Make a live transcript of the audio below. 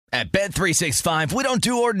At Bet365, we don't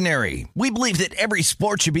do ordinary. We believe that every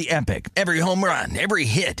sport should be epic. Every home run, every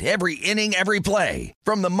hit, every inning, every play.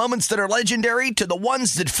 From the moments that are legendary to the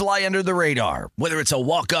ones that fly under the radar. Whether it's a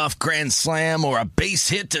walk-off grand slam or a base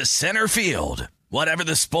hit to center field. Whatever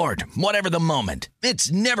the sport, whatever the moment.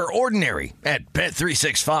 It's never ordinary at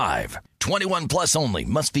Bet365. 21 plus only.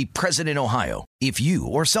 Must be present in Ohio. If you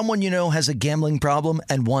or someone you know has a gambling problem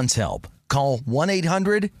and wants help, call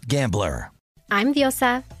 1-800-GAMBLER. I'm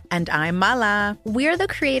Diosa. And I'm Mala. We're the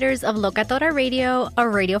creators of Locatora Radio, a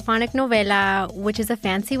radiophonic novela, which is a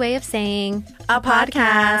fancy way of saying a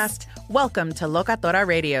podcast. Welcome to Locatora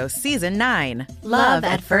Radio Season 9. Love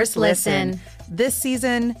at First Listen. This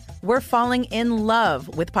season, we're falling in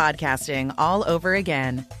love with podcasting all over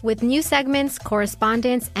again. With new segments,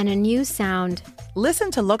 correspondence, and a new sound.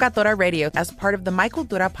 Listen to Locatora Radio as part of the My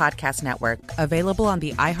Cultura Podcast Network. Available on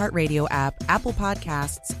the iHeartRadio app, Apple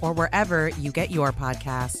Podcasts, or wherever you get your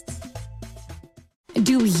podcasts.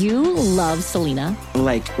 Do you love Selena?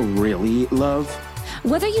 Like, really love?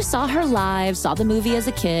 Whether you saw her live, saw the movie as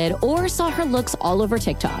a kid, or saw her looks all over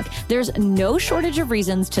TikTok, there's no shortage of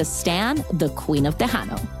reasons to stan the Queen of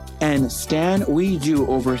Tejano. And Stan, we do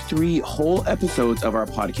over 3 whole episodes of our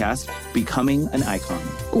podcast, Becoming an Icon.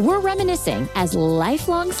 We're reminiscing as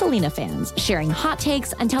lifelong Selena fans, sharing hot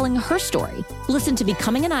takes and telling her story. Listen to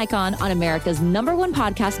Becoming an Icon on America's #1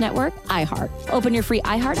 podcast network, iHeart. Open your free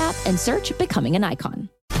iHeart app and search Becoming an Icon.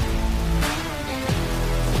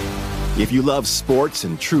 If you love sports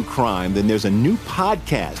and true crime, then there's a new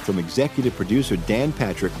podcast from executive producer Dan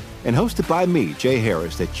Patrick and hosted by me, Jay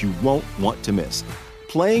Harris, that you won't want to miss.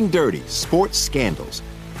 Playing Dirty: Sports Scandals.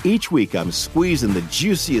 Each week, I'm squeezing the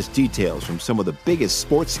juiciest details from some of the biggest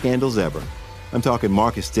sports scandals ever. I'm talking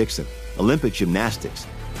Marcus Dixon, Olympic gymnastics,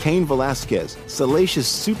 Cain Velasquez, salacious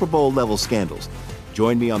Super Bowl-level scandals.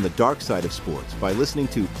 Join me on the dark side of sports by listening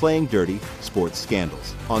to Playing Dirty: Sports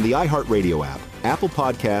Scandals on the iHeartRadio app, Apple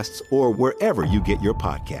Podcasts, or wherever you get your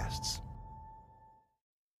podcasts.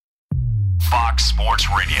 Fox Sports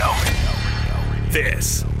Radio.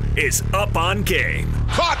 This is Up on Game.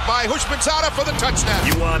 Caught by Hushmanzada for the touchdown.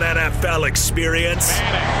 You want NFL experience?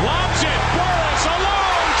 Manning lobs it. Burris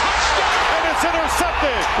alone. Touchdown. And it's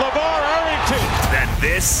intercepted. LeVar Arrington. Then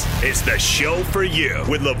this is the show for you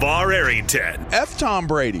with LeVar Arrington. F. Tom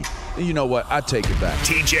Brady. You know what? I take it back.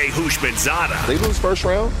 TJ Hushmanzada. They lose first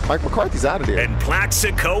round. Mike McCarthy's out of there. And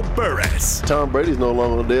Plaxico Burress. Tom Brady's no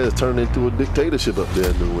longer there. It's turned into a dictatorship up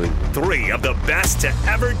there in New England. 3 of the best to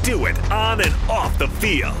ever do it on and off the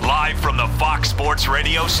field. Live from the Fox Sports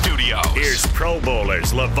Radio studios. Here's Pro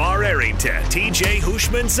Bowlers LeVar Arrington, TJ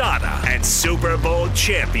Hushmanzada, and Super Bowl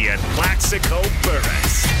champion Plaxico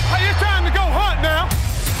Burress. Hey, it's time to go hunt now.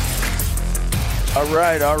 All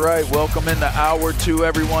right. Welcome into hour 2,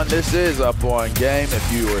 everyone. This is Up on Game.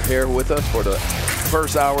 If you were here with us for the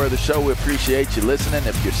first hour of the show, we appreciate you listening.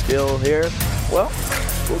 If you're still here, well,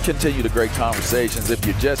 we'll continue the great conversations. If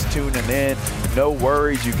you're just tuning in, no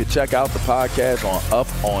worries. You can check out the podcast on Up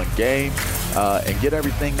on Game and get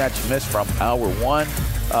everything that you missed from hour 1.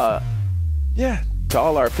 To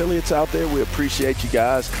all our affiliates out there, we appreciate you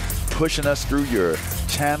guys pushing us through your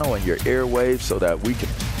channel and your airwaves so that we can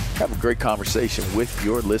have a great conversation with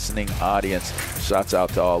your listening audience. Shouts out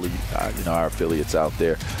to all of our affiliates out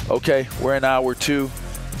there. Okay, we're in hour 2.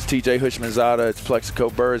 It's TJ Hushmanzada. It's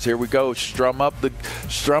Plaxico Burress. Here we go. Strum up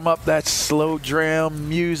that slow drum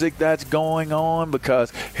music that's going on,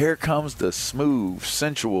 because here comes the smooth,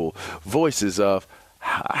 sensual voices of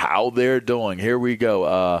how they're doing. Here we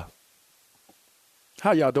go.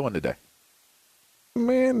 How y'all doing today?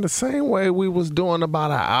 Man, the same way we was doing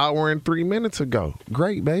about an hour and 3 minutes ago.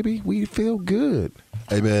 Great, baby. We feel good.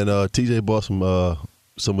 Hey, man, TJ bought some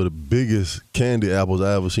of the biggest candy apples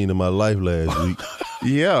I ever seen in my life last week.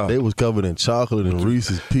 Yeah. They was covered in chocolate and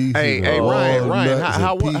Reese's Pieces. Hey, Ryan,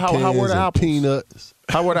 how were the apples? Peanuts.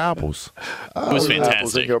 How were the apples? It was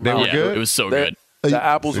fantastic. They were good? It was so good. The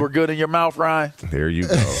apples were good in your mouth, Ryan. There you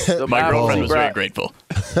go. My girlfriend was very grateful.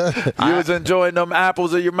 You was enjoying them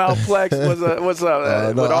apples in your mouth, Plex? What's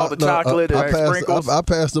up? With all the chocolate and sprinkles? I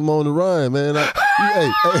passed them on to Ryan, man.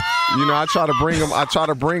 Hey. I try to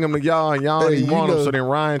bring them to y'all, and y'all didn't want them. So then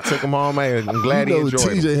Ryan took them home. Hey, I'm glad he enjoyed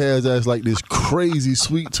them. TJ has that's like this crazy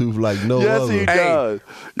sweet tooth, like no other. Yes, he does.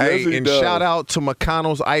 Hey, shout out to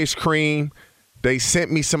McConnell's Ice Cream. They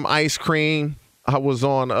sent me some ice cream. I was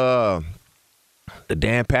on the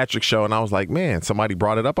Dan Patrick Show, and I was like, man, somebody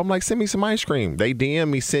brought it up. I'm like, send me some ice cream. They DM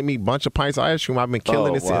me, sent me a bunch of pints of ice cream. I've been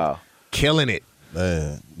killing it since. Killing it.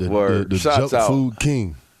 Man, the junk food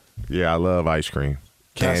king. Yeah, I love ice cream.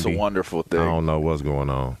 Candy. That's a wonderful thing. I don't know what's going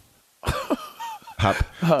on.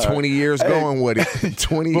 20 years going with it.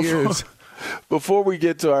 20 years. Before we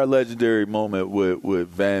get to our legendary moment with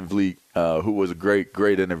Van Vliet, who was a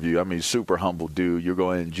great interview. I mean, super humble dude. You're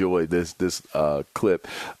going to enjoy this clip.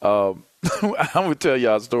 I'm going to tell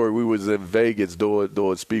y'all a story. We was in Vegas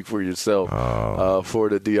doing Speak for Yourself for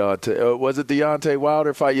the Deontay. Was it Deontay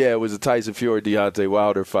Wilder fight? Yeah, it was a Tyson Fury-Deontay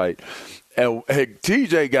Wilder fight. And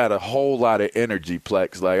TJ got a whole lot of energy,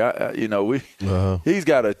 Plex. Like, he's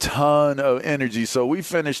got a ton of energy. So we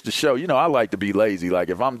finished the show. I like to be lazy. Like,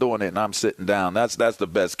 if I'm doing it and I'm sitting down, that's the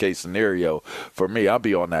best case scenario for me. I'll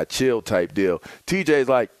be on that chill type deal. TJ's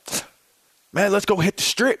like, man, let's go hit the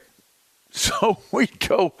strip. So we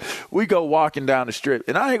go walking down the strip,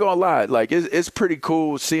 and I ain't gonna lie, like it's pretty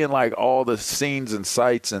cool seeing like all the scenes and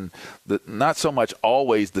sights, and not so much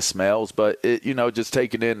always the smells, but it, just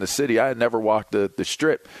taking in the city. I had never walked the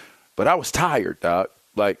strip, but I was tired, dog.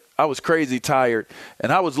 Like I was crazy tired,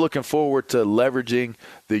 and I was looking forward to leveraging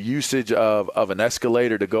the usage of an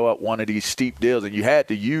escalator to go up one of these steep deals, and you had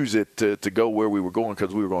to use it to go where we were going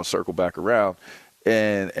because we were going to circle back around.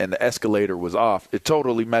 And the escalator was off. It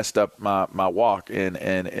totally messed up my walk and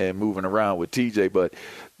moving around with TJ. But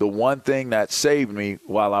the one thing that saved me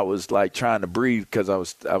while I was like trying to breathe, because I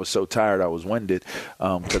was so tired, I was winded,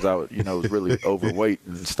 because I was really overweight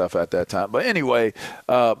and stuff at that time. But anyway,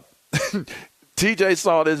 TJ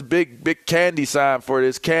saw this big candy sign for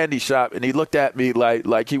this candy shop, and he looked at me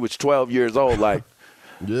like he was 12 years old, like.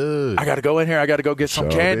 Yeah. I got to go in here. I got to go get some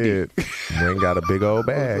candy. Wayne got a big old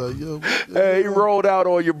bag. Hey, he rolled out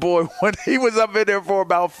on your boy when he was up in there for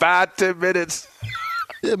about 5-10 minutes.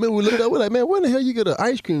 Yeah, man, we looked at it, we're like, man, where the hell you get an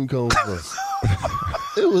ice cream cone from?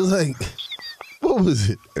 It was like, what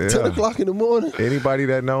was it? 10 o'clock in the morning? Anybody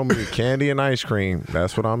that know me, candy and ice cream,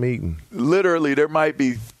 that's what I'm eating. Literally, there might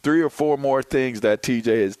be 3 or 4 more things that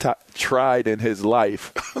TJ has tried in his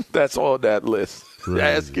life. That's on that list.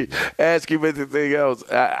 Ask him anything else.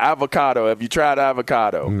 Avocado. Have you tried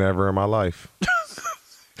avocado? Never in my life.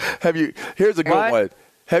 Here's a good one.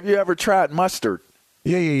 Have you ever tried mustard?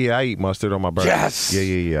 Yeah. I eat mustard on my birthday. Yes.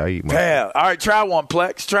 Yeah. I eat mustard. Damn. All right, try one,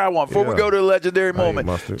 Plex. Try one. Before we go to the legendary moment,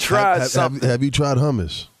 try something. Have you tried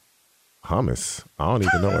hummus? Hummus? I don't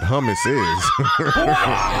even know what hummus is.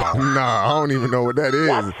 Nah, I don't even know what that is.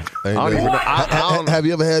 I don't even know. Have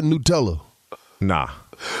you ever had Nutella? Nah.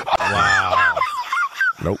 Wow.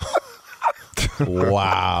 Nope.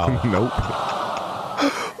 Wow. Nope.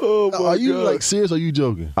 Oh my God. Are you like serious or are you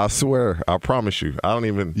joking? I swear. I promise you. You don't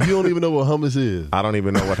even know what hummus is? I don't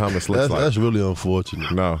even know what hummus looks like. That's really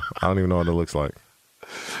unfortunate. No, I don't even know what it looks like.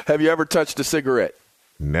 Have you ever touched a cigarette?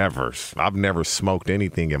 Never. I've never smoked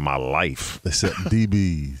anything in my life. Except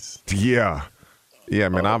DBs. Yeah,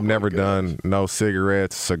 man, I've never done no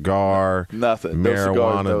cigarettes, cigar, nothing,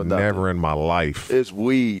 marijuana, no cigars, never in my life. It's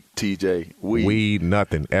weed, TJ. Weed,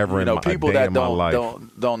 nothing ever in my life. People that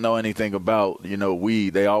don't know anything about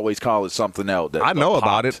weed, they always call it something else. I know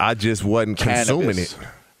about it. I just wasn't consuming it.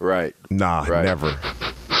 Right. Nah, never.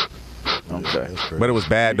 Okay. But it was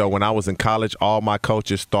bad, though. When I was in college, all my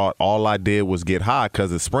coaches thought all I did was get high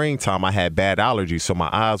because it's springtime. I had bad allergies, so my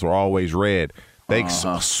eyes were always red. They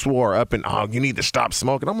swore up and, you need to stop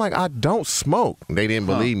smoking. I'm like, I don't smoke. They didn't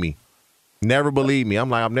believe me. Never believed me. I'm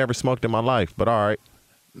like, I've never smoked in my life, but all right.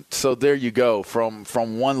 So there you go. From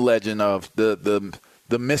one legend of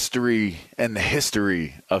the mystery and the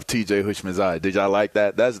history of TJ Houshmandzadeh. Did y'all like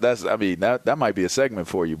that? That might be a segment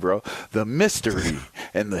for you, bro. The mystery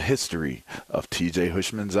and the history of TJ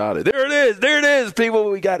Houshmandzadeh. There it is,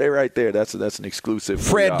 people. We got it right there. That's an exclusive.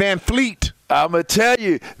 Fred Van Fleet. I'm going to tell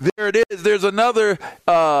you, there it is. There's another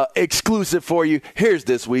exclusive for you. Here's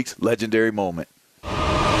this week's legendary moment.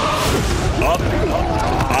 Up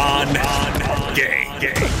on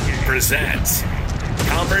Game presents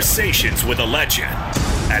Conversations with a Legend.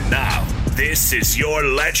 And now, this is your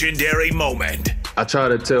legendary moment. I try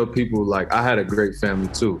to tell people, like, I had a great family,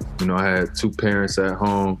 too. I had 2 parents at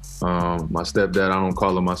home. My stepdad, I don't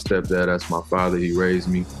call him my stepdad. That's my father. He raised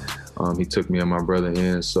me. He took me and my brother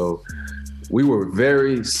in. So we were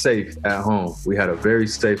very safe at home. We had a very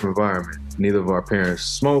safe environment. Neither of our parents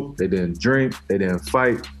smoked. They didn't drink. They didn't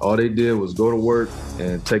fight. All they did was go to work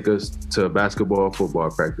and take us to basketball,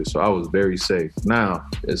 football practice. So I was very safe. Now,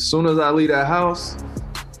 as soon as I leave that house,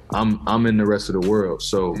 I'm in the rest of the world.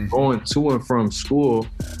 So going to and from school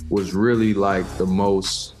was really like the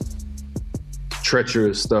most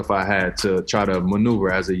treacherous stuff I had to try to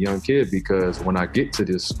maneuver as a young kid, because when I get to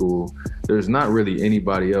this school, there's not really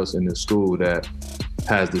anybody else in the school that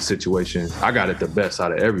has the situation. I got it the best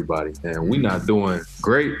out of everybody, and we not doing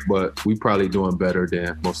great, but we probably doing better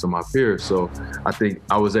than most of my peers. So I think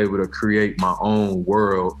I was able to create my own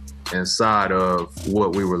world inside of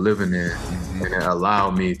what we were living in, and it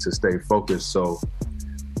allowed me to stay focused. So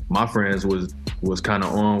my friends was kind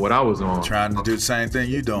of on what I was on. Trying to do the same thing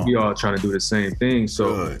you doing. We all trying to do the same thing.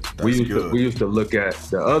 So we used to look at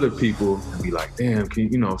the other people and be like, damn,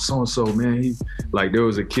 so-and-so, man, there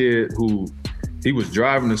was a kid who he was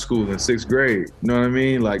driving to school in 6th grade. You know what I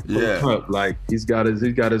mean? Like, up, like he's got his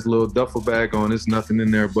little duffel bag on. There's nothing in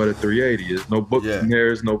there but a 380. There's no books in there.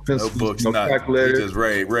 There's no pencils, no calculators. He's just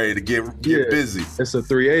ready to get busy. It's a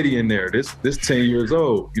 380 in there. This 10 years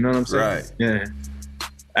old. You know what I'm saying? Right. Yeah.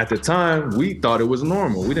 At the time, we thought it was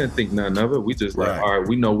normal. We didn't think nothing of it. We just all right,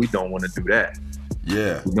 we know we don't want to do that.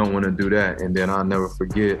 Yeah. We don't want to do that. And then I'll never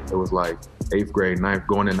forget, it was like 8th grade, 9th,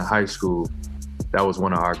 going into high school. That was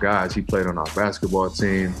one of our guys. He played on our basketball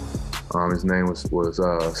team. His name was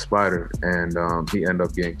Spider, and he ended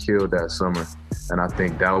up getting killed that summer. And I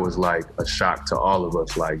think that was like a shock to all of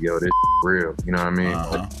us. Like, yo, this real. You know what I mean?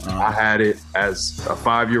 I had it as a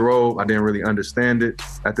 5-year-old. I didn't really understand it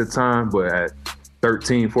at the time, but at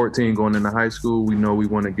 13, 14, going into high school, we know we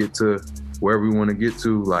want to get to wherever we want to get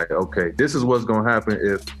to. Like, okay, this is what's going to happen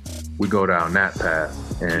if we go down that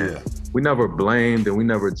path. And we never blamed and we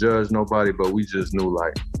never judged nobody, but we just knew,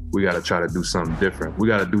 like, we got to try to do something different. We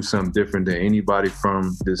got to do something different than anybody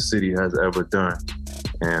from this city has ever done.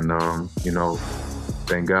 And,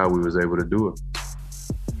 thank God we was able to do it.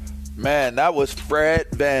 Man, that was Fred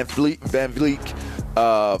Van Vliet.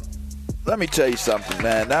 Let me tell you something,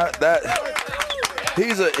 man.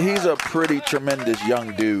 He's a pretty tremendous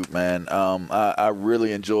young dude, man. I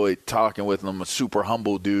really enjoyed talking with him. A super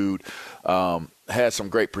humble dude. Has some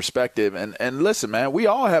great perspective. And listen, man, we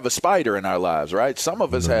all have a Spider in our lives, right? Some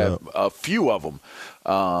of us have a few of them.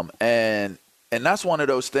 And that's one of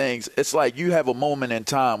those things. It's like you have a moment in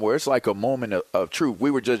time where it's like a moment of truth. We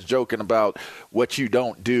were just joking about what you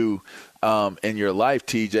don't do in your life,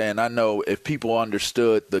 TJ. And I know if people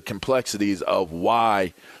understood the complexities of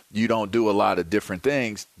why you don't do a lot of different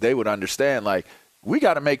things, they would understand, like, we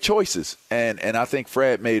got to make choices. And I think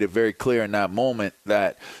Fred made it very clear in that moment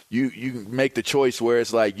that you make the choice where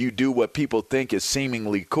it's like you do what people think is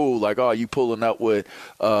seemingly cool. Like, oh, you pulling up with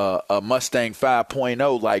a Mustang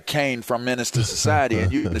 5.0 like Kane from Menace to Society,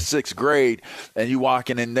 and you in the 6th grade, and you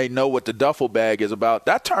walking and they know what the duffel bag is about.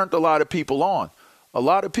 That turned a lot of people on. A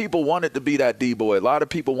lot of people wanted to be that D-boy. A lot of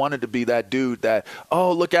people wanted to be that dude that,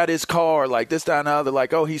 oh, look at his car, like this, that, and the other.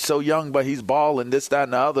 Like, oh, he's so young, but he's balling, this, that,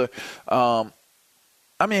 and the other.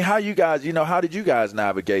 I mean, how did you guys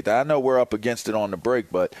navigate that? I know we're up against it on the break,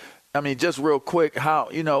 but, I mean, just real quick,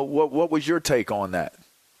 what was your take on that?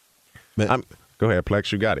 Man, go ahead,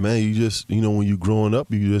 Plex, you got it. Man, you just, when you're growing up,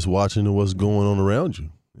 you're just watching what's going on around you.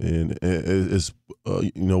 And it's,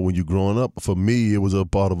 when you're growing up, for me, it was a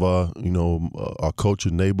part of our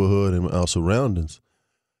culture, neighborhood, and our surroundings.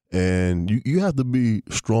 And you have to be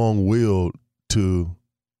strong-willed to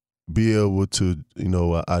be able to,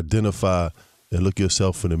 identify and look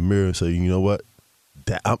yourself in the mirror and say, you know what,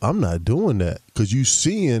 I'm not doing that, because you're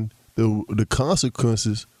seeing the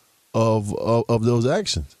consequences of those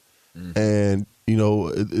actions. And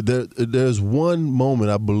there's one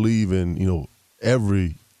moment I believe in,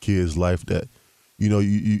 every kid's life that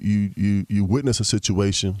you witness a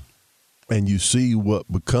situation and you see what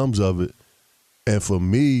becomes of it. And for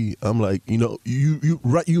me, I'm like, you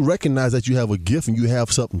recognize that you have a gift and you have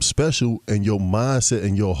something special, and your mindset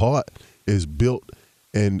and your heart is built,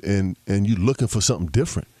 and you're looking for something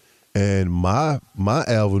different. And my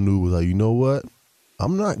avenue was like, you know what?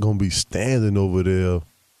 I'm not going to be standing over there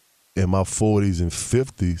in my 40s and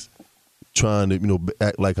 50s trying to,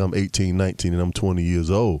 act like I'm 18, 19, and I'm 20 years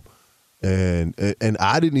old. And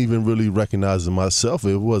I didn't even really recognize it myself.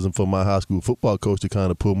 It wasn't for my high school football coach to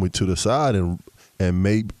kind of pull me to the side and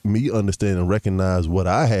make me understand and recognize what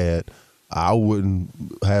I had. I wouldn't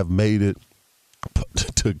have made it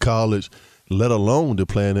to college, let alone to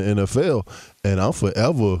play in the NFL. And I'm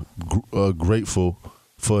forever grateful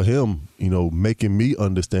for him, making me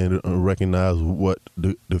understand it and recognize what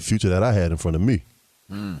the future that I had in front of me.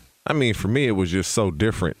 I mean, for me, it was just so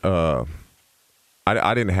different.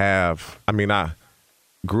 I didn't have – I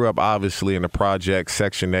grew up obviously in the project,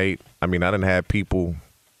 Section 8. I didn't have people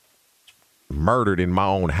murdered in my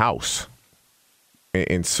own house.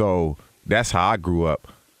 And so that's how I grew up.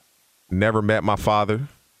 Never met my father.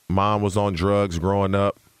 Mom was on drugs growing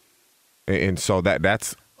up. And so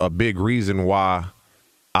that's a big reason why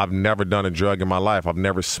I've never done a drug in my life. I've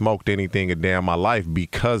never smoked anything a day in my life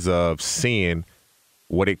because of seeing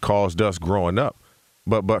what it caused us growing up.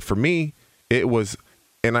 But for me, it was,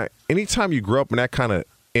 anytime you grow up in that kind of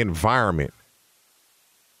environment,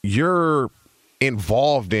 you're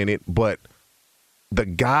involved in it, but the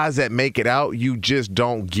guys that make it out, you just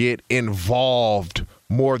don't get involved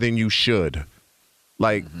more than you should.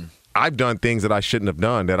 Like, I've done things that I shouldn't have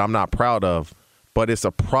done that I'm not proud of, but it's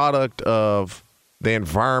a product of the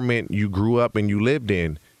environment you grew up and you lived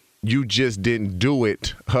in. You just didn't do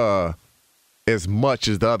it as much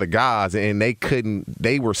as the other guys, and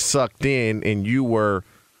they were sucked in, and you were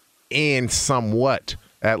in somewhat,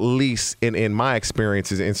 at least in my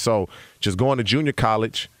experiences. And so just going to junior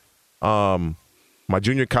college, my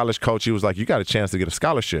junior college coach, he was like, you got a chance to get a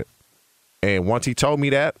scholarship. And once he told me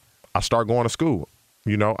that, I started going to school.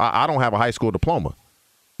 You know, I don't have a high school diploma.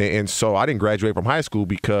 And so I didn't graduate from high school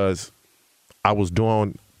because I was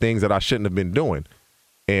doing things that I shouldn't have been doing.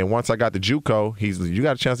 And once I got to JUCO, he's like, you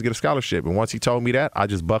got a chance to get a scholarship. And once he told me that, I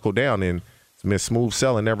just buckled down, and it's been smooth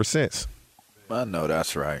sailing ever since. I know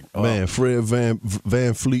that's right. Man, Fred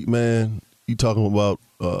Van Fleet, man, you talking about,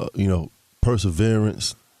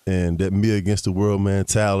 perseverance and that me against the world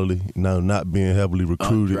mentality, not being heavily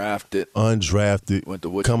recruited. Undrafted. Went to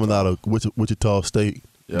Wichita. Coming out of Wichita State.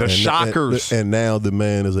 The Shockers. And now the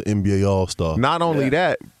man is an NBA All-Star. Not only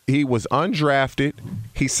that, he was undrafted.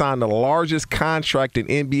 He signed the largest contract in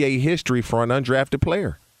NBA history for an undrafted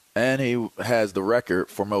player. And he has the record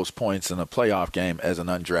for most points in a playoff game as an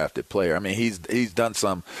undrafted player. I mean, he's done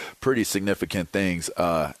some pretty significant things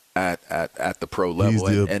at the pro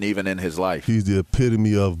level and even in his life. He's the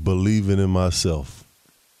epitome of believing in myself.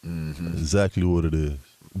 Mm-hmm. That's exactly what it is.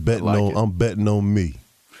 I'm betting on me.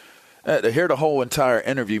 To hear the whole entire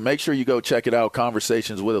interview, make sure you go check it out.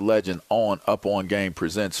 Conversations with a Legend on Up On Game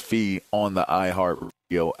presents feed on the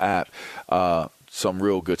iHeartRadio app. Some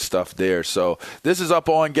real good stuff there. So this is Up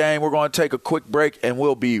On Game. We're going to take a quick break, and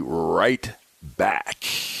we'll be right back.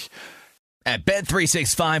 At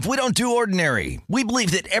Bet365, we don't do ordinary. We believe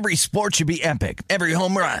that every sport should be epic. Every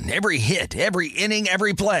home run, every hit, every inning,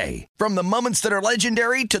 every play. From the moments that are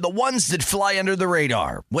legendary to the ones that fly under the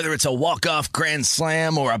radar. Whether it's a walk-off grand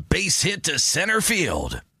slam or a base hit to center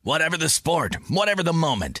field. Whatever the sport, whatever the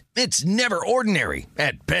moment. It's never ordinary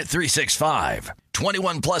at Bet365.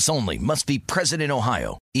 21 plus only. Must be present in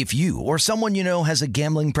Ohio. If you or someone you know has a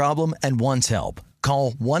gambling problem and wants help,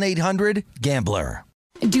 call 1-800-GAMBLER.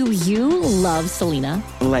 Do you love Selena?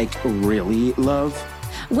 Like, really love?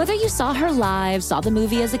 Whether you saw her live, saw the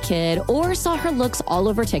movie as a kid, or saw her looks all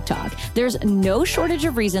over TikTok, there's no shortage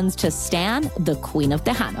of reasons to stan the Queen of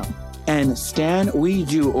Tejano. And Stan, we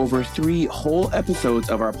do over 3 whole episodes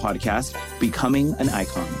of our podcast, Becoming an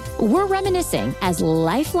Icon. We're reminiscing as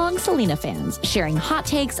lifelong Selena fans, sharing hot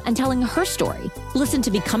takes and telling her story. Listen to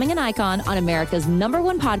Becoming an Icon on America's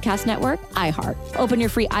 #1 podcast network, iHeart. Open your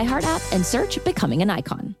free iHeart app and search Becoming an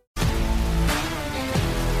Icon.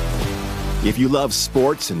 If you love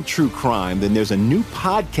sports and true crime, then there's a new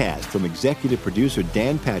podcast from executive producer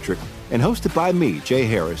Dan Patrick and hosted by me, Jay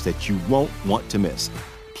Harris, that you won't want to miss.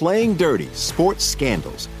 Playing Dirty: Sports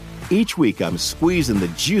Scandals. Each week, I'm squeezing the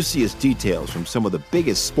juiciest details from some of the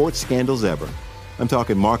biggest sports scandals ever. I'm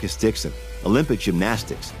talking Marcus Dixon, Olympic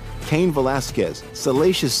gymnastics, Cain Velasquez,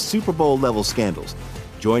 salacious Super Bowl-level scandals.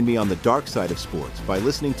 Join me on the dark side of sports by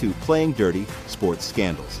listening to Playing Dirty: Sports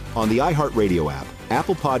Scandals on the iHeartRadio app,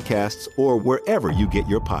 Apple Podcasts, or wherever you get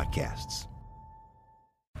your podcasts.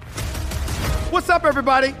 What's up,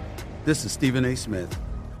 everybody? This is Stephen A. Smith.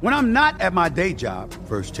 When I'm not at my day job,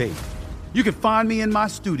 First Take, you can find me in my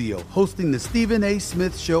studio hosting the Stephen A.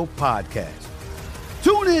 Smith Show podcast.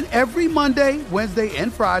 Tune in every Monday, Wednesday,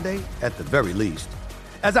 and Friday, at the very least,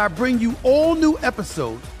 as I bring you all new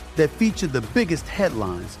episodes that feature the biggest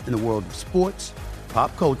headlines in the world of sports,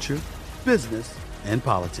 pop culture, business, and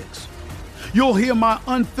politics. You'll hear my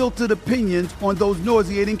unfiltered opinions on those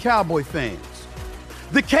nauseating Cowboy fans,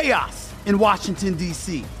 the chaos in Washington,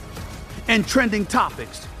 D.C., and trending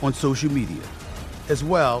topics on social media, as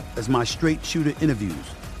well as my straight shooter interviews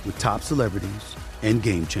with top celebrities and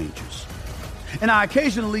game changers. And I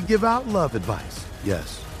occasionally give out love advice.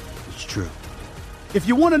 Yes, it's true. If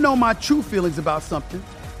you want to know my true feelings about something,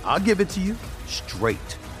 I'll give it to you straight.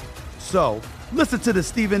 So listen to the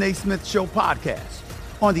Stephen A. Smith Show podcast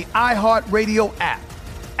on the iHeartRadio app,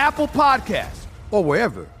 Apple Podcasts, or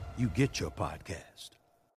wherever you get your podcast.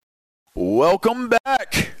 Welcome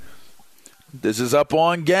back. This is Up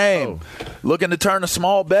On Game. Looking to turn a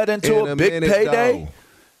small bet into a big payday?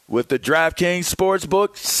 With the DraftKings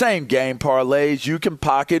Sportsbook same game parlays, you can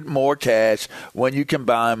pocket more cash when you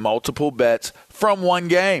combine multiple bets from one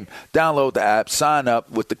game. Download the app, sign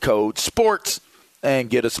up with the code SPORTS, and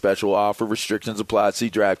get a special offer. Restrictions apply. See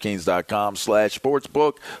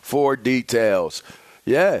DraftKings.com/sportsbook for details.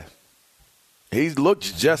 Yeah, he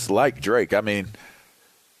looks just like Drake. I mean,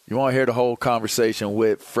 you want to hear the whole conversation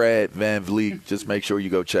with Fred VanVleet, just make sure you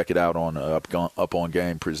go check it out on Up On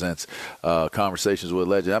Game Presents Conversations with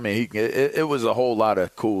Legend. I mean, it was a whole lot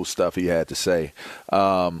of cool stuff he had to say.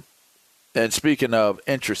 And speaking of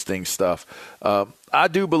interesting stuff, I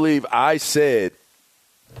do believe I said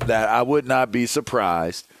that I would not be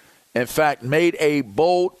surprised. In fact, made a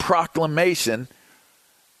bold proclamation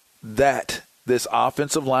that this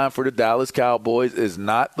offensive line for the Dallas Cowboys is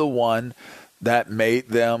not the one that made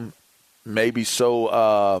them maybe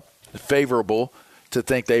so favorable to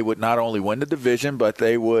think they would not only win the division, but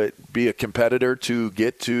they would be a competitor to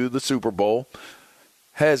get to the Super Bowl,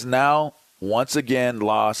 has now once again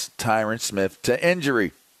lost Tyron Smith to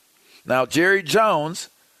injury. Now, Jerry Jones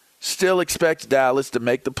still expects Dallas to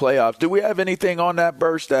make the playoffs. Do we have anything on that,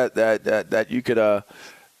 Burst, that you could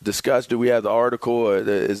discuss? Do we have the article? Or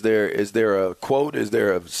is there a quote? Is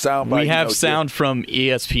there a sound bite? We have sound from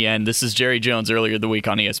ESPN. This is Jerry Jones earlier the week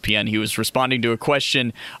on ESPN. He was responding to a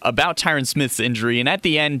question about Tyron Smith's injury, and at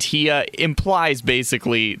the end, he implies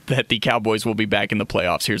basically that the Cowboys will be back in the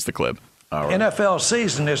playoffs. Here's the clip. All right. NFL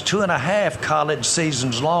season is 2.5 college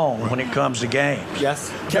seasons long when it comes to games. Yes.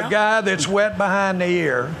 The guy that's wet behind the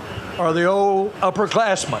ear or the old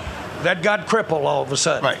upperclassman that got crippled all of a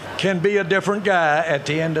sudden can be a different guy at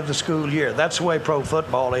the end of the school year. That's the way pro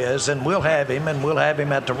football is, and we'll have him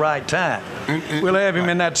at the right time. We'll have him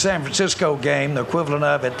in that San Francisco game, the equivalent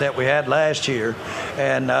of it that we had last year,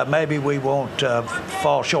 and maybe we won't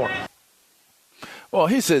fall short. Well,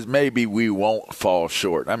 he says maybe we won't fall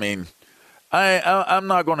short. I mean, I'm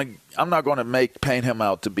not going to paint him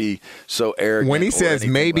out to be so arrogant. When he says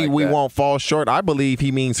maybe we won't fall short, I believe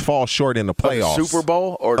he means fall short in the playoffs. Of the Super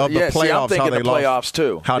Bowl or of the playoffs? See, I'm thinking the playoffs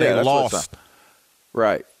too. How they lost.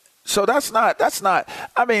 Right. So that's not.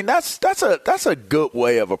 I mean, that's a good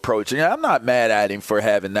way of approaching it. I'm not mad at him for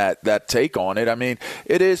having that take on it. I mean,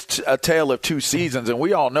 it is a tale of two seasons, and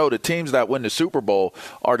we all know the teams that win the Super Bowl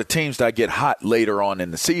are the teams that get hot later on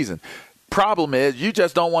in the season. Problem is, you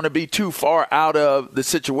just don't want to be too far out of the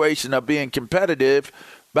situation of being competitive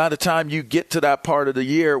by the time you get to that part of the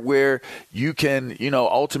year where you can,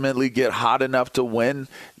 ultimately get hot enough to win,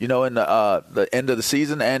 in the end of the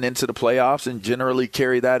season and into the playoffs and generally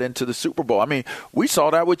carry that into the Super Bowl. I mean, we saw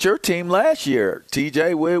that with your team last year,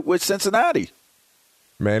 TJ, with Cincinnati.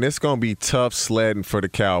 Man, it's going to be tough sledding for the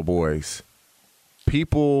Cowboys.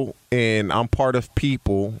 People, and I'm part of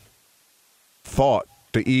people, thought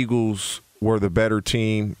the Eagles were the better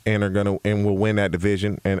team and will win that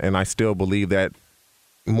division, and I still believe that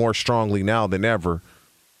more strongly now than ever.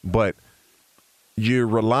 But you're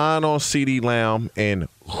relying on CeeDee Lamb and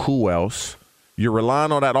who else? You're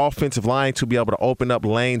relying on that offensive line to be able to open up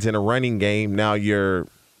lanes in a running game. Now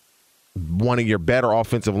one of your better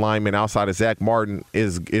offensive linemen outside of Zach Martin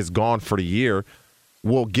is gone for the year.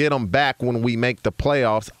 We'll get them back when we make the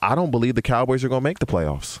playoffs. I don't believe the Cowboys are going to make the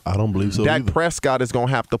playoffs. I don't believe so Dak either. Prescott is going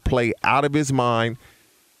to have to play out of his mind.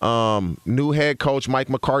 New head coach Mike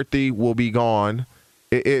McCarthy will be gone.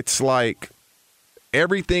 It's like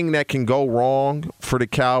everything that can go wrong for the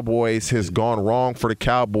Cowboys has gone wrong for the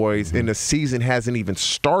Cowboys, and the season hasn't even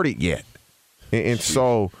started yet. And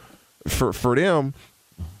so for them,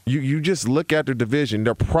 you just look at the division.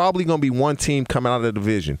 They're probably going to be one team coming out of the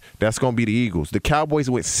division. That's going to be the Eagles. The Cowboys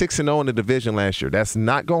went 6-0 in the division last year. That's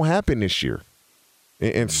not going to happen this year.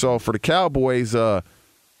 And so for the Cowboys,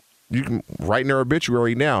 you can write in their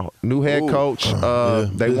obituary now. New head coach.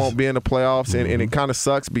 They won't be in the playoffs, and it kind of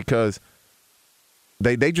sucks because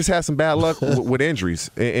they just had some bad luck with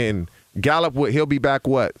injuries. And Gallup, he'll be back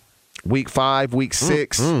week 5, week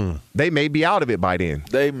 6. They may be out of it by then.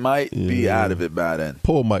 They might be out of it by then.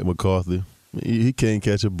 Poor Mike McCarthy. He can't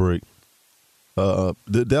catch a break.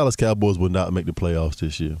 The Dallas Cowboys will not make the playoffs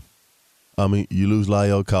this year. I mean, you lose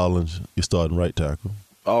La'el Collins, you're starting right tackle.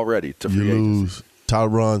 Already to free You agency. lose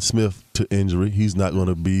Tyron Smith to injury. He's not going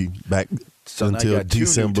to be back until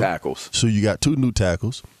December. 2 new tackles. So you got 2 new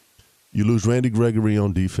tackles. You lose Randy Gregory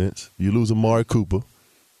on defense. You lose Amari Cooper.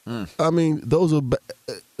 I mean, those are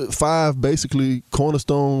 5 basically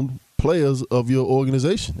cornerstone players of your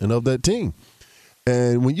organization and of that team.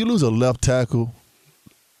 And when you lose a left tackle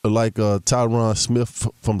like Tyron Smith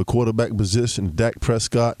from the quarterback position, Dak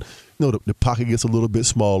Prescott, the pocket gets a little bit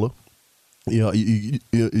smaller. You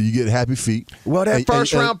get happy feet. Well, that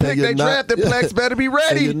first round pick they drafted, Plex better be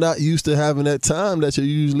ready. And you're not used to having that time that you're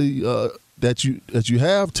usually that you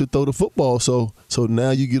have to throw the football. So now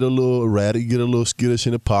you get a little erratic, you get a little skittish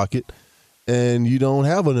in the pocket, and you don't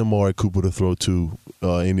have an Amari Cooper to throw to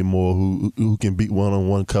anymore who can beat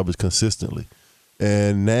one-on-one coverage consistently.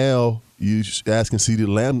 And now you asking CeeDee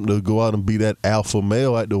Lamb to go out and be that alpha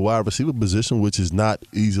male at the wide receiver position, which is not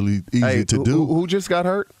easy to do. Who just got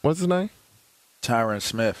hurt? What's his name? Tyron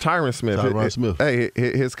Smith. Tyron Smith. Hey,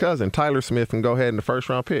 his cousin Tyler Smith can go ahead in the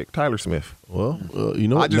first-round pick. Tyler Smith. Well, you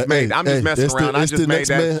know, I'm just messing around. I just made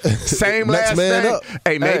that same last name.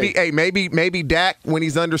 Hey, maybe Dak when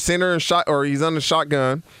he's under center and he's under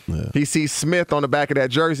shotgun, he sees Smith on the back of that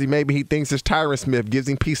jersey. Maybe he thinks it's Tyron Smith. Gives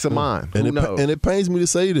him peace of mind. Who knows? And it pains me to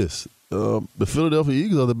say this: the Philadelphia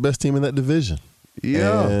Eagles are the best team in that division.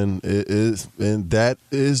 Yeah, and that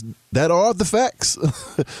are the facts.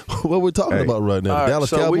 What we're talking about right now. Dallas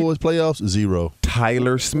Cowboys playoffs 0.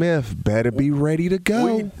 Tyler Smith better be ready to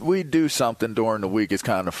go. We do something during the week. It's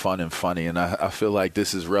kind of fun and funny, and I feel like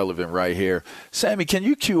this is relevant right here. Sammy, can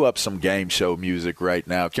you cue up some game show music right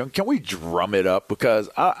now? Can we drum it up? Because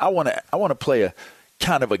I want to play a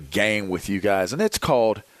kind of a game with you guys, and it's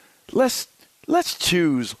called Let's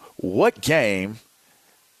Choose What Game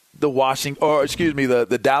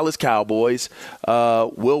the Dallas Cowboys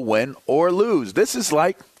will win or lose. This is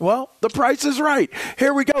like, well, the price is right.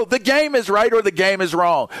 Here we go. The game is right or the game is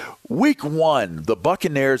wrong. Week 1, the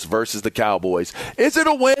Buccaneers versus the Cowboys. Is it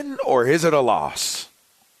a win or is it a loss?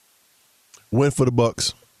 Win for the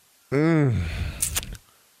Bucs.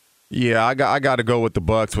 Yeah, I got to go with the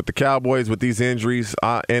Bucs. With the Cowboys, with these injuries,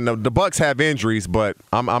 and the Bucs have injuries, but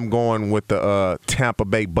I'm going with the Tampa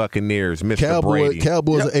Bay Buccaneers, Mr. Brady.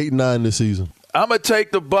 Cowboys are 8-9 this season. I'm going to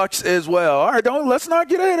take the Bucs as well. All right, let's not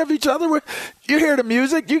get ahead of each other. You hear the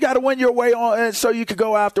music. You got to win your way on, and so you could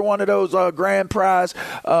go after one of those grand prize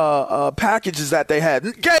packages that they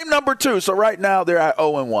had. Game number 2. So right now they're at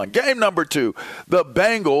 0-1. Game number 2, the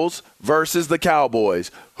Bengals versus the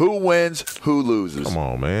Cowboys. Who wins? Who loses? Come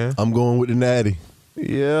on, man. I'm going with the Natty.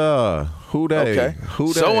 Yeah. Who they? Okay.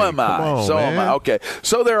 Who they? So am I. Am I. Okay.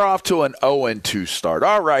 So they're off to an 0-2 start.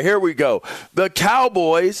 All right, here we go. The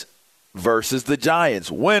Cowboys versus the Giants.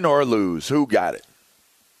 Win or lose? Who got it?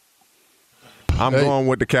 I'm going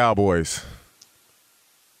with the Cowboys.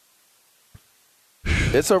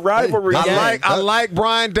 It's a rivalry game. I like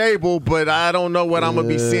Brian Dable, but I don't know what I'm going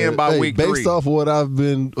to be seeing by week 3. Based off what I've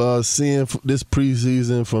been seeing this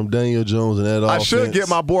preseason from Daniel Jones and that offense. I should get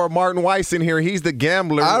my boy Martin Weiss in here. He's the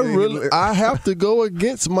gambler. I have to go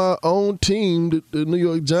against my own team, the New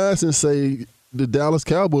York Giants, and say the Dallas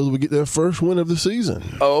Cowboys will get their first win of the season.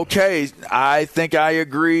 Okay, I think I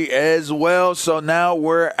agree as well. So now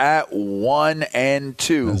we're at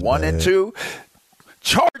 1-2. That's 1-2.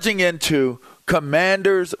 Charging into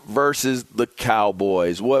Commanders versus the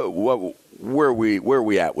Cowboys. Where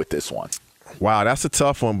we at with this one? Wow, that's a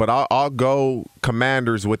tough one, but I'll go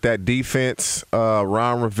Commanders with that defense.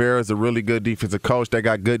 Ron Rivera is a really good defensive coach. They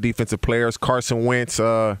got good defensive players. Carson Wentz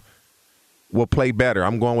will play better.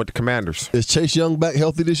 I'm going with the Commanders. Is Chase Young back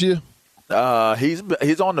healthy this year?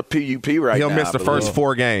 He's on the PUP right now. He'll miss the first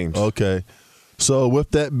 4 games. Okay. So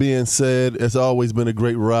with that being said, it's always been a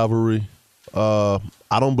great rivalry.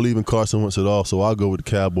 I don't believe in Carson Wentz at all, so I'll go with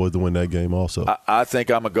the Cowboys to win that game also. I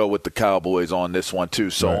think I'm going to go with the Cowboys on this one too.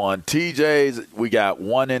 So on TJ's, we got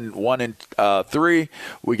 1-3.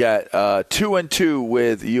 We got 2-2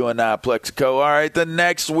 with you and I, Plexico. All right, the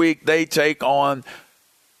next week they take on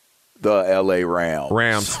the LA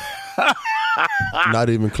Rams. Not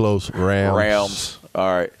even close. Rams.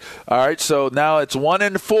 All right. So now it's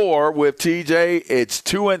 1-4 with TJ. It's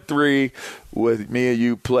 2-3 with me and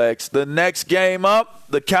you, Plex. The next game up,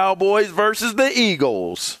 the Cowboys versus the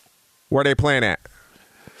Eagles. Where are they playing at?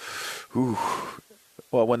 Ooh.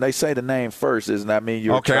 Well, when they say the name first, doesn't that mean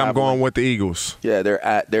you're okay? traveling? I'm going with the Eagles. Yeah,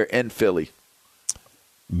 they're in Philly.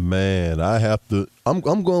 Man, I'm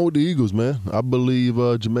going with the Eagles, man. I believe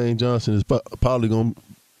Jermaine Johnson is probably going.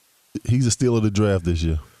 He's a steal of the draft this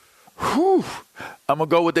year. Whew. I'm going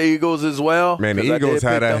to go with the Eagles as well. Man, the Eagles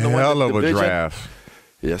had a hell of a draft.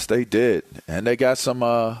 Yes, they did. And they got some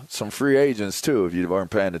free agents, too, if you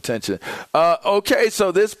weren't paying attention. Okay,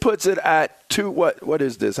 so this puts it at 2. What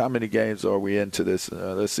is this? How many games are we into this?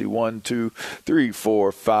 Let's see. 1, 2, 3,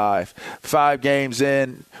 4, 5. 5 games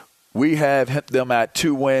in. We have them at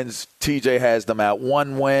 2 wins. TJ has them at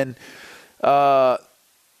 1 win. The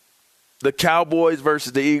Cowboys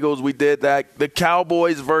versus the Eagles, we did that. The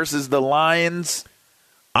Cowboys versus the Lions.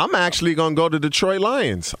 I'm actually going to go to Detroit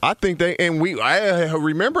Lions. I think I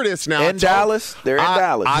remember this now. In Dallas? They're in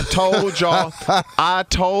Dallas. I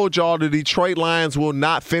told y'all the Detroit Lions will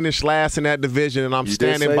not finish last in that division, and I'm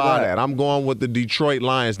standing by that. I'm going with the Detroit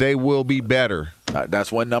Lions. They will be better.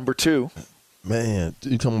 That's win number 2. Man,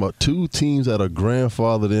 you're talking about 2 teams that are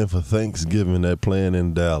grandfathered in for Thanksgiving that playing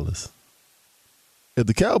in Dallas. if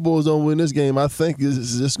the Cowboys don't win this game, I think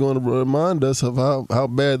it's just going to remind us of how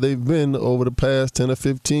bad they've been over the past 10 or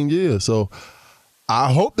 15 years. So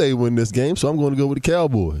I hope they win this game, so I'm going to go with the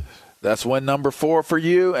Cowboys. That's win number 4 for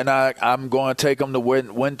you, and I'm going to take them to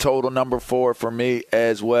win total number 4 for me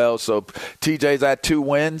as well. So TJ's at 2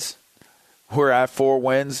 wins. We're at 4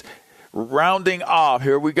 wins. Rounding off,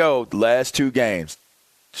 here we go. Last 2 games.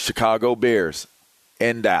 Chicago Bears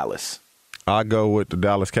in Dallas. I go with the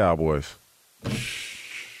Dallas Cowboys.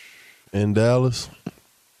 In Dallas?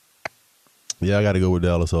 Yeah, I got to go with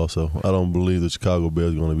Dallas also. I don't believe the Chicago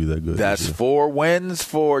Bears are going to be that good. That's 4 wins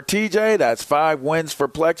for TJ. That's 5 wins for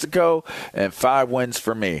Plexico and 5 wins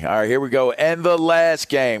for me. All right, here we go. And the last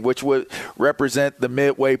game, which would represent the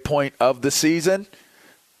midway point of the season,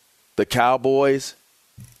 the Cowboys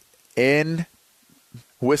in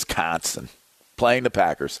Wisconsin playing the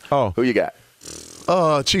Packers. Oh. Who you got?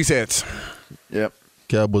 Cheeseheads. Yep.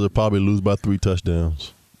 Cowboys will probably lose by 3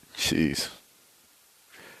 touchdowns. Jeez.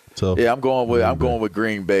 So yeah, I'm going with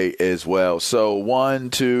Green Bay as well. So 1,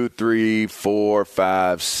 2, 3, 4,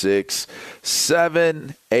 5, 6,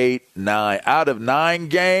 7, 8, 9. Out of 9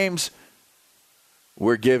 games,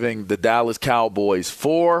 we're giving the Dallas Cowboys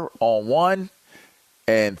 4 on 1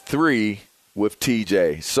 and 3 with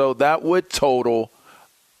TJ. So that would total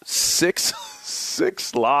 6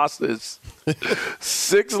 losses.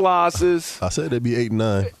 6 losses. I said they'd be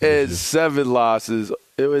 8-9. And 7 losses.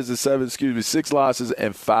 It was 6 losses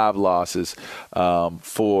and 5 losses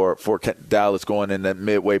for Dallas going in that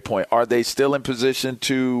midway point. Are they still in position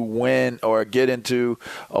to win or get into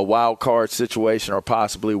a wild card situation or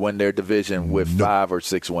possibly win their division with 5 or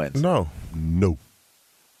 6 wins? No.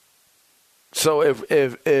 So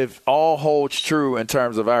if all holds true in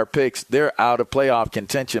terms of our picks, they're out of playoff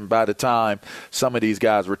contention by the time some of these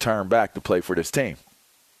guys return back to play for this team.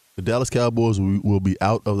 The Dallas Cowboys will be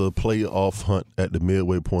out of the playoff hunt at the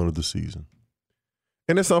midway point of the season.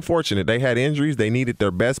 And it's unfortunate. They had injuries. They needed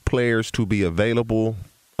their best players to be available.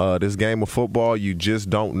 This game of football, you just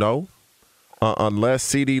don't know. Unless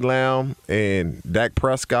CeeDee Lamb and Dak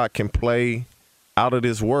Prescott can play out of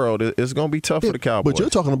this world, it's going to be tough for the Cowboys. But you're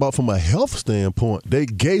talking about from a health standpoint. They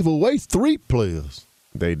gave away 3 players.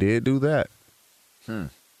 They did do that.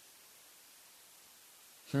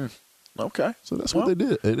 Okay. So that's what they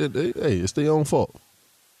did. Hey, it's their own fault.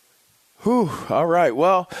 Whew. All right.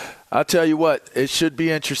 Well, I'll tell you what, it should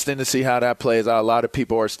be interesting to see how that plays out. A lot of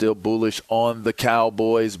people are still bullish on the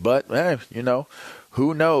Cowboys, but, hey,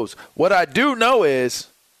 who knows? What I do know is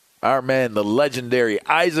our man, the legendary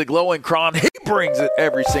Isaac Lowenkron, he brings it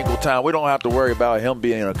every single time. We don't have to worry about him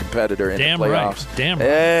being a competitor in the playoffs. Damn right.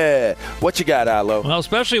 Yeah. What you got, Ilo? Well,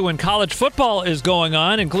 especially when college football is going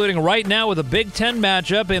on, including right now with a Big Ten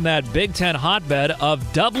matchup in that Big Ten hotbed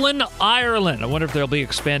of Dublin, Ireland. I wonder if they'll be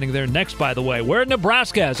expanding there next, by the way, where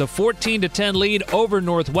Nebraska has a 14-10 lead over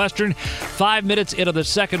Northwestern 5 minutes into the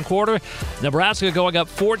second quarter. Nebraska going up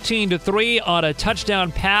 14-3 on a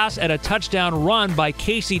touchdown pass and a touchdown run by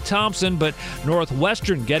Casey Thompson, but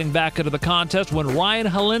Northwestern getting back into the contest when Ryan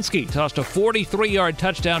Helinski tossed a 43-yard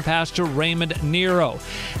touchdown pass to Raymond Nero.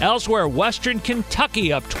 Elsewhere, Western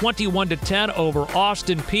Kentucky up 21-10 over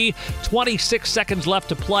Austin Peay. 26 seconds left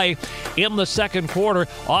to play in the second quarter.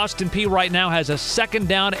 Austin Peay right now has a 2nd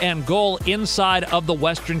down and goal inside of the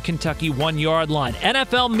Western Kentucky 1-yard line.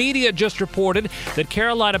 NFL media just reported that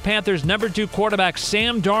Carolina Panthers number 2 quarterback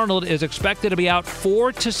Sam Darnold is expected to be out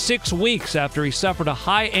 4 to 6 weeks after he suffered a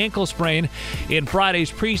high ankle sprain in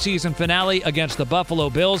Friday's preseason finale against the Buffalo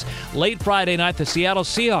Bills. Late Friday night, the Seattle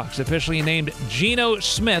Seahawks officially named Geno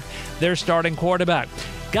Smith their starting quarterback.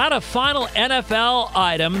 Got a final NFL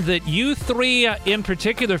item that you 3 in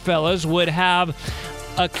particular, fellas, would have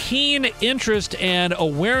a keen interest and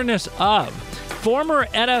awareness of. Former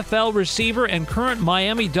NFL receiver and current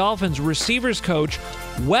Miami Dolphins receivers coach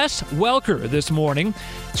Wes Welker this morning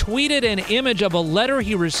tweeted an image of a letter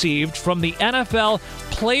he received from the NFL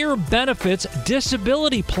Player Benefits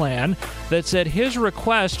Disability Plan that said his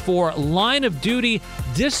request for line of duty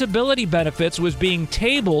disability benefits was being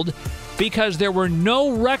tabled because there were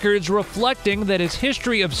no records reflecting that his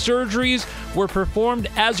history of surgeries were performed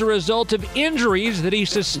as a result of injuries that he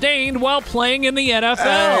sustained while playing in the NFL.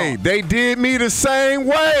 Hey, they did me the same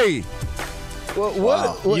way.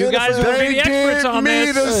 What you guys are the experts on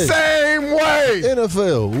this. They did me the same way.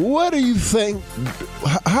 NFL, what do you think?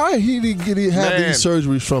 How did he have these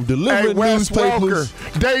surgeries from? Delivering newspapers?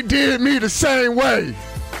 Walker, they did me the same way.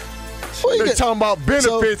 They're talking about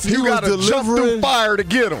benefits. So you got to jump through fire to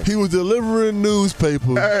get them. He was delivering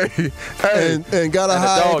newspapers and got a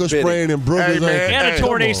high ankle sprain and broke his ankle. And a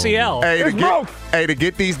torn ACL. To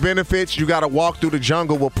get these benefits, you got to walk through the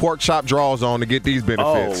jungle with pork chop drawers on to get these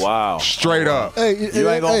benefits. Oh, wow. Straight up. You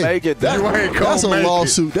ain't going to make it. That's a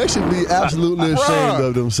lawsuit. They should be absolutely ashamed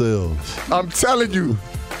of themselves. I'm telling you.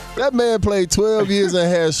 That man played 12 years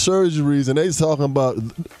and had surgeries, and they talking about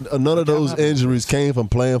none of those injuries came from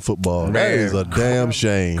playing football. Man. That is a damn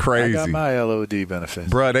shame. Crazy. I got my LOD benefits.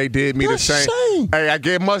 Bruh, they did me the same. Hey, I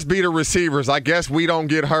guess it must be the receivers. I guess we don't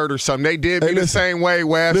get hurt or something. They did me the same way,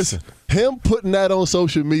 Wes. Listen, him putting that on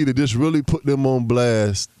social media just really put them on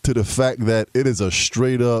blast to the fact that it is a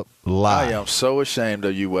straight-up lie. I am so ashamed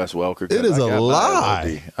of you, Wes Welker. It is a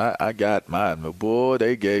lie. I got mine. But boy,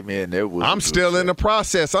 they gave me and it was. I'm still in the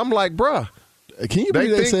process. I'm like, bruh. Can you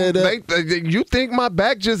believe they said that? You think my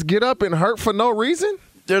back just get up and hurt for no reason?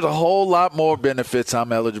 There's a whole lot more benefits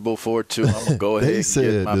I'm eligible for, too. I'm going to go ahead and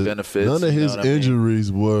get my benefits. None of his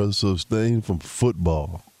injuries were sustained from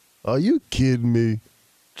football. Are you kidding me?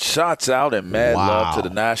 Shots out and mad love to the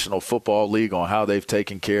National Football League on how they've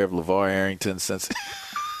taken care of LeVar Arrington since.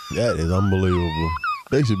 That is unbelievable.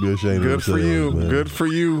 They should be ashamed of themselves. Good for you. Man. Good for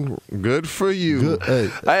you. Good for you.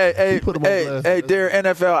 Hey, dear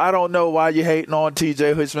NFL, I don't know why you hating on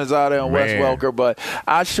TJ Houshmandzadeh and Wes Welker, but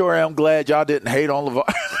I sure am glad y'all didn't hate on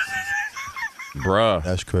LeVar. Bruh.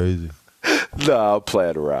 That's crazy. No, I'm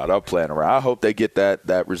playing around. I hope they get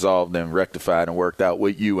that resolved and rectified and worked out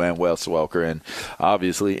with you and Wes Welker and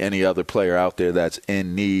obviously any other player out there that's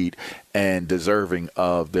in need and deserving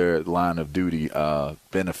of their line of duty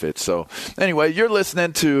benefits. So anyway, you're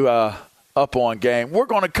listening to Up On Game. We're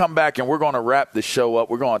going to come back and we're going to wrap the show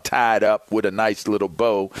up. We're going to tie it up with a nice little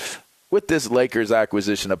bow with this Lakers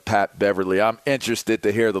acquisition of Pat Beverly. I'm interested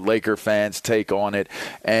to hear the Laker fans' take on it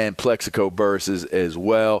and Plexico Burress as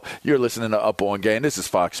well. You're listening to Up On Game. This is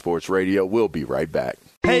Fox Sports Radio. We'll be right back.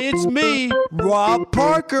 Hey, it's me, Rob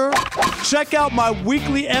Parker. Check out my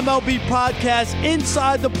weekly MLB podcast,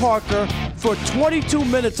 Inside the Parker, for 22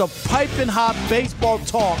 minutes of piping hot baseball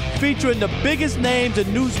talk featuring the biggest names and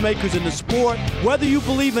newsmakers in the sport. Whether you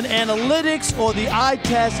believe in analytics or the eye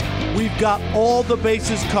test, we've got all the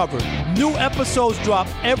bases covered. New episodes drop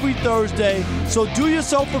every Thursday, so do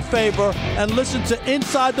yourself a favor and listen to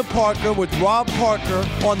Inside the Parker with Rob Parker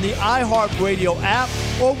on the iHeartRadio app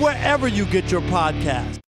or wherever you get your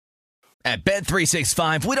podcast. At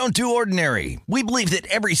Bet365, we don't do ordinary. We believe that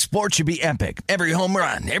every sport should be epic. Every home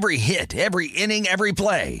run, every hit, every inning, every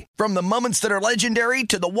play. From the moments that are legendary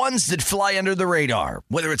to the ones that fly under the radar.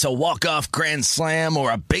 Whether it's a walk-off grand slam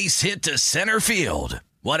or a base hit to center field.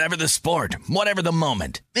 Whatever the sport, whatever the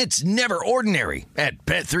moment. It's never ordinary at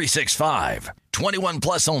Bet365. 21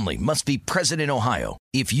 plus only. Must be present in Ohio.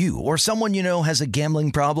 If you or someone you know has a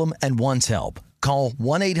gambling problem and wants help, call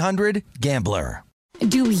 1-800-GAMBLER.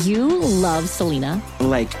 Do you love Selena?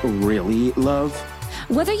 Like, really love?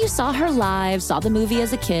 Whether you saw her live, saw the movie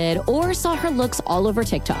as a kid, or saw her looks all over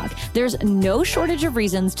TikTok, there's no shortage of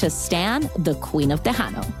reasons to stan the Queen of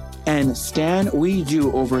Tejano. And Stan, we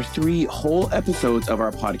do over 3 whole episodes of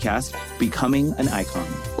our podcast, Becoming an Icon.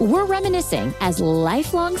 We're reminiscing as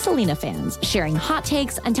lifelong Selena fans, sharing hot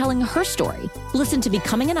takes and telling her story. Listen to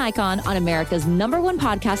Becoming an Icon on America's #1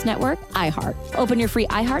 podcast network, iHeart. Open your free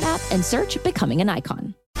iHeart app and search Becoming an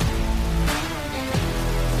Icon.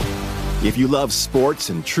 If you love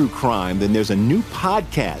sports and true crime, then there's a new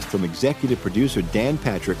podcast from executive producer Dan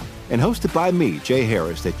Patrick and hosted by me, Jay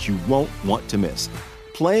Harris, that you won't want to miss.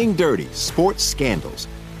 Playing Dirty: Sports Scandals.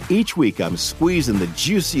 Each week, I'm squeezing the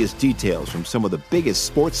juiciest details from some of the biggest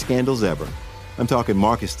sports scandals ever. I'm talking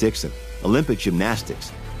Marcus Dixon, Olympic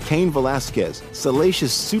gymnastics, Cain Velasquez,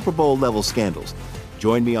 salacious Super Bowl-level scandals.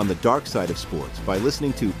 Join me on the dark side of sports by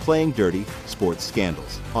listening to Playing Dirty: Sports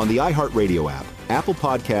Scandals on the iHeartRadio app, Apple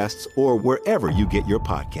Podcasts, or wherever you get your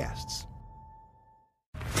podcasts.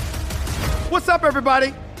 What's up,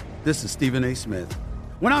 everybody? This is Stephen A. Smith.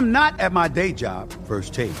 When I'm not at my day job,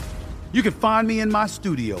 First Take, you can find me in my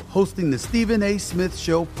studio hosting the Stephen A. Smith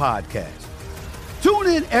Show podcast. Tune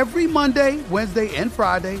in every Monday, Wednesday, and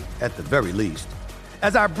Friday, at the very least,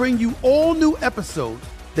 as I bring you all new episodes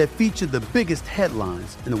that feature the biggest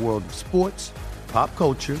headlines in the world of sports, pop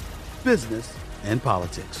culture, business, and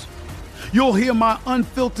politics. You'll hear my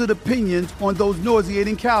unfiltered opinions on those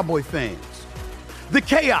nauseating Cowboy fans, the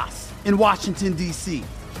chaos in Washington, D.C.,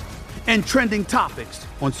 and trending topics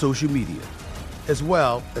on social media, as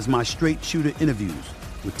well as my straight shooter interviews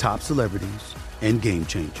with top celebrities and game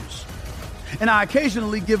changers. And I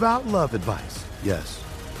occasionally give out love advice. Yes,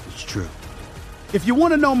 it's true. If you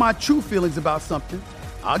want to know my true feelings about something,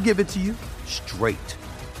 I'll give it to you straight.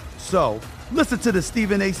 So, listen to the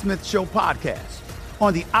Stephen A. Smith Show podcast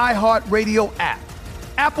on the iHeartRadio app,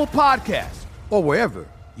 Apple Podcasts, or wherever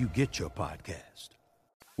you get your podcast.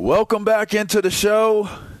 Welcome back into the show.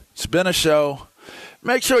 It's been a show.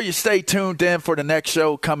 Make sure you stay tuned in for the next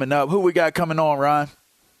show coming up. Who we got coming on, Ryan?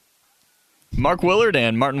 Mark Willard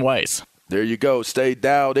and Martin Weiss. There you go. Stay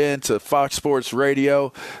dialed in to Fox Sports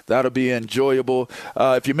Radio. That'll be enjoyable.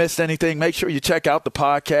 If you missed anything, make sure you check out the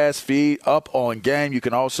podcast feed Up On Game. You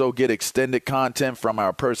can also get extended content from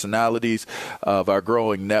our personalities of our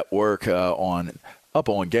growing network on Up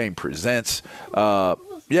On Game Presents.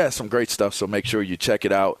 Some great stuff, so make sure you check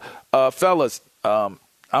it out. Fellas,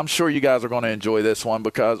 I'm sure you guys are going to enjoy this one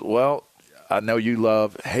because, well, I know you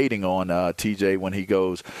love hating on TJ when he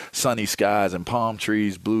goes sunny skies and palm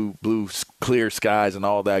trees, blue, clear skies and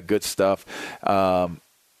all that good stuff, and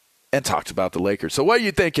talks about the Lakers. So what are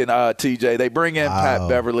you thinking, TJ? They bring in Pat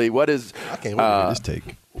Beverly. What is – I can't wait to hear this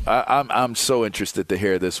take. I'm so interested to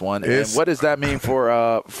hear this one. And what does that mean for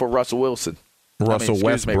Russell Wilson? Russell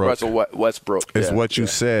Westbrook. It's what you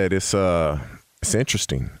said. It's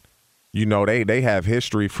interesting. You know, they have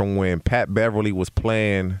history from when Pat Beverly was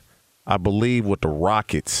playing – I believe with the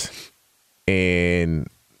Rockets, and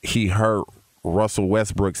he hurt Russell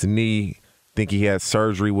Westbrook's knee. I think he had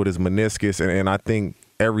surgery with his meniscus, and I think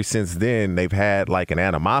ever since then they've had like an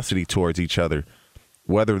animosity towards each other.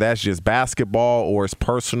 Whether that's just basketball or it's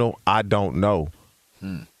personal, I don't know.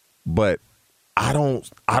 But I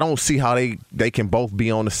don't see how they can both be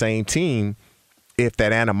on the same team if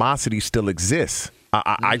that animosity still exists.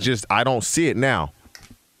 I don't see it now.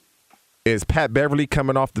 Is Pat Beverly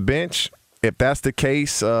coming off the bench? If that's the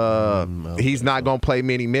case, he's not going to play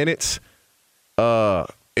many minutes.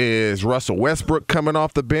 Is Russell Westbrook coming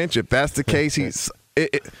off the bench? If that's the case,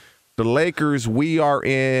 the Lakers, we are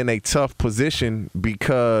in a tough position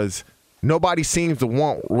because nobody seems to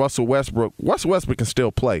want Russell Westbrook. Russell Westbrook can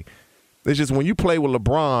still play. It's just when you play with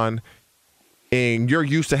LeBron and you're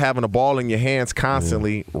used to having the ball in your hands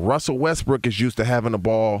constantly, Russell Westbrook is used to having the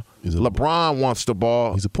ball. LeBron wants the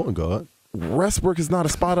ball. He's a point guard. Westbrook is not a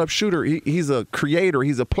spot-up shooter. He's a creator.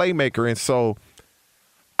 He's a playmaker. And so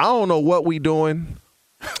I don't know what we doing.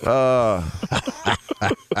 But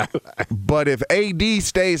if AD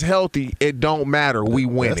stays healthy, it don't matter. We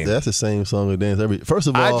winning. That's the same song and dance. First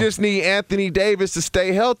of all, I just need Anthony Davis to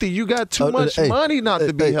stay healthy. You got too much money not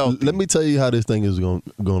to be healthy. Let me tell you how this thing is going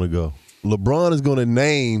to go. LeBron is going to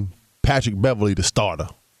name Patrick Beverly the starter.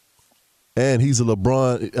 And he's a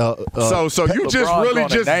LeBron. So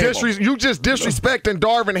you just disrespecting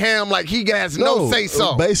Darvin Ham like he has no say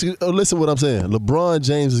so. Basically, listen to what I'm saying. LeBron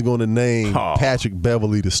James is going to name Patrick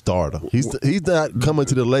Beverly the starter. He's not coming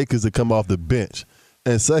to the Lakers to come off the bench.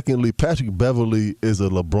 And secondly, Patrick Beverly is a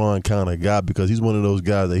LeBron kind of guy because he's one of those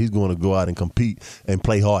guys that he's going to go out and compete and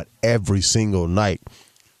play hard every single night.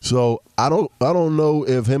 So I don't know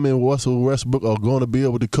if him and Russell Westbrook are going to be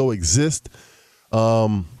able to coexist.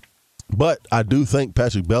 But I do think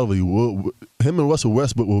Patrick Beverly him and Russell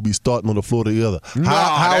Westbrook will be starting on the floor together.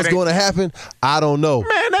 How it's going to happen, I don't know.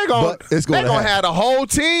 Man, they're going to have the whole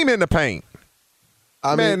team in the paint.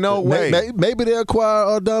 No way. Maybe they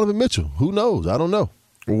acquire Donovan Mitchell. Who knows? I don't know.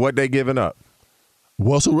 What they giving up?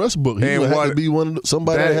 Russell Westbrook. He's going to have to be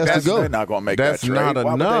somebody that has to go. They're not going to make that trade. That's not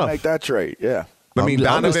enough. Why would they make that trade? Yeah. I mean,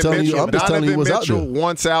 Donovan Mitchell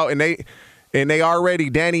wants out, and they already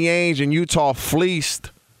Danny Ainge and Utah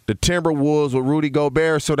fleeced the Timberwolves with Rudy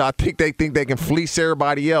Gobert, so I think they can fleece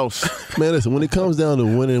everybody else. Man, listen, when it comes down to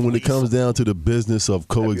winning, when it comes down to the business of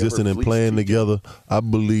coexisting and playing together, I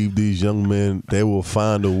believe these young men, they will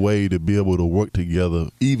find a way to be able to work together,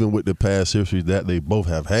 even with the past history that they both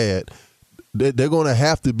have had. They're going to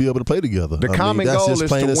have to be able to play together. The common goal is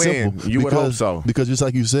to win. You would hope so. Because just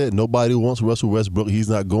like you said, nobody wants Russell Westbrook. He's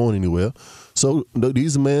not going anywhere. So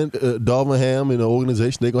these men, Darvin Ham and the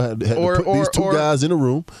organization, they're going to have to put these two guys in a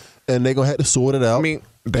room, and they're going to have to sort it out. I mean,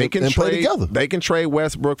 they can play together. They can trade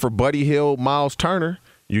Westbrook for Buddy Hield, Miles Turner.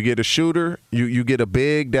 You get a shooter. You get a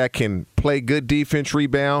big that can play good defense,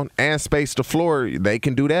 rebound, and space the floor. They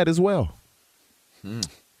can do that as well.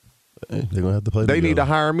 They're going to have to play They together. need to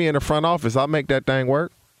hire me in the front office. I'll make that thing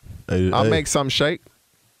work. I'll make something shake.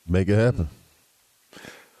 Make it happen.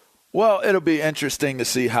 Well, it'll be interesting to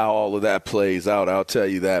see how all of that plays out. I'll tell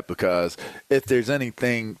you that, because if there's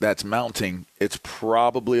anything that's mounting, it's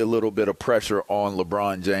probably a little bit of pressure on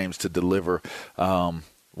LeBron James to deliver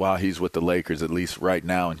while he's with the Lakers, at least right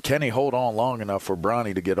now. And can he hold on long enough for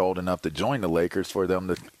Bronny to get old enough to join the Lakers for them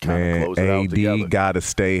to kind of close it out together? AD got to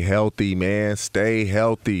stay healthy, man. Stay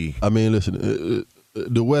healthy. I mean, listen,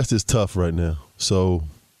 the West is tough right now. So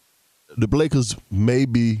the Lakers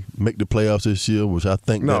maybe make the playoffs this year, which I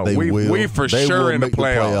think that they will. We for they sure will in the make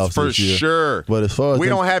playoffs. For this year. sure. But as far as we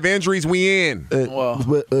them, don't have injuries, we in.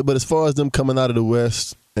 But as far as them coming out of the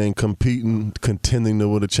West and competing, contending to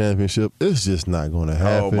win a championship, it's just not going to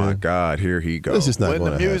happen. Oh my God, here he goes. It's just not going to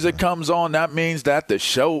happen. When the music comes on, that means that the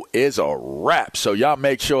show is a wrap. So y'all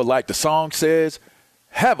make sure, like the song says,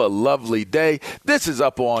 have a lovely day. This is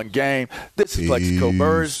Up On Game. This is Plexico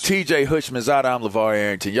Burrs, TJ Hushmanzada. I'm LeVar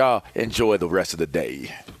Arrington. Y'all enjoy the rest of the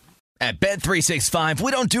day. At Bet365,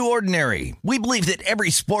 we don't do ordinary. We believe that every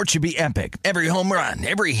sport should be epic. Every home run,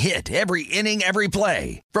 every hit, every inning, every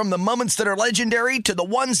play. From the moments that are legendary to the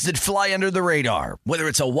ones that fly under the radar. Whether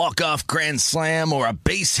it's a walk-off grand slam or a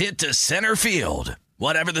base hit to center field.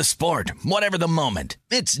 Whatever the sport, whatever the moment.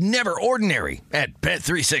 It's never ordinary at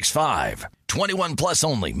Bet365. 21 plus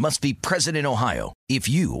only. Must be present in Ohio. If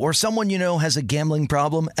you or someone you know has a gambling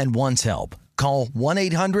problem and wants help, call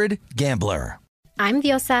 1-800-GAMBLER. I'm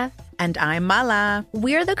Diosa. And I'm Mala.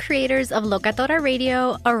 We're the creators of Locatora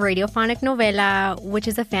Radio, a radiophonic novela, which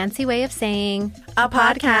is a fancy way of saying a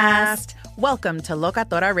podcast. Welcome to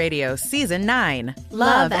Locatora Radio Season 9.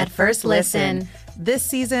 Love at First Listen. This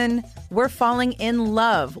season, we're falling in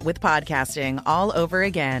love with podcasting all over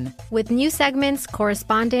again. With new segments,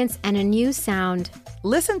 correspondence, and a new sound.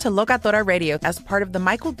 Listen to Locatora Radio as part of the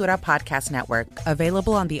Michael Dura Podcast Network,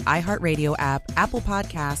 available on the iHeartRadio app, Apple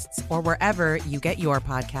Podcasts, or wherever you get your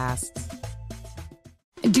podcasts.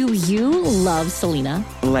 Do you love Selena?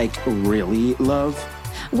 Like, really love?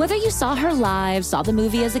 Whether you saw her live, saw the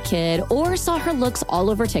movie as a kid, or saw her looks all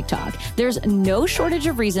over TikTok, there's no shortage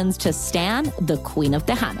of reasons to stan the Queen of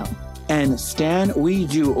Tejano. And Stan, we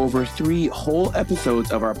do over 3 whole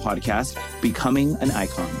episodes of our podcast, Becoming an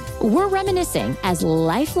Icon. We're reminiscing as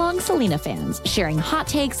lifelong Selena fans, sharing hot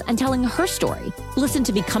takes and telling her story. Listen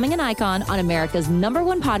to Becoming an Icon on America's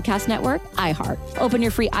 #1 podcast network, iHeart. Open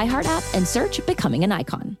your free iHeart app and search Becoming an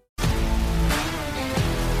Icon.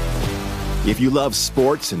 If you love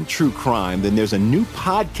sports and true crime, then there's a new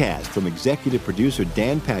podcast from executive producer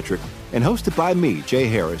Dan Patrick and hosted by me, Jay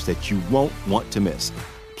Harris, that you won't want to miss.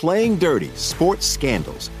 Playing Dirty: Sports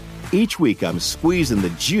Scandals. Each week, I'm squeezing the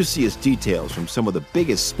juiciest details from some of the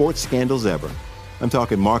biggest sports scandals ever. I'm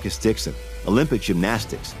talking Marcus Dixon, Olympic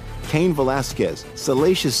gymnastics, Cain Velasquez,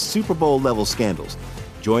 salacious Super Bowl-level scandals.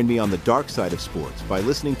 Join me on the dark side of sports by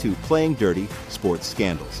listening to Playing Dirty: Sports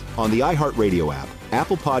Scandals on the iHeartRadio app,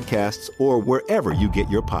 Apple Podcasts, or wherever you get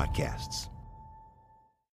your podcasts.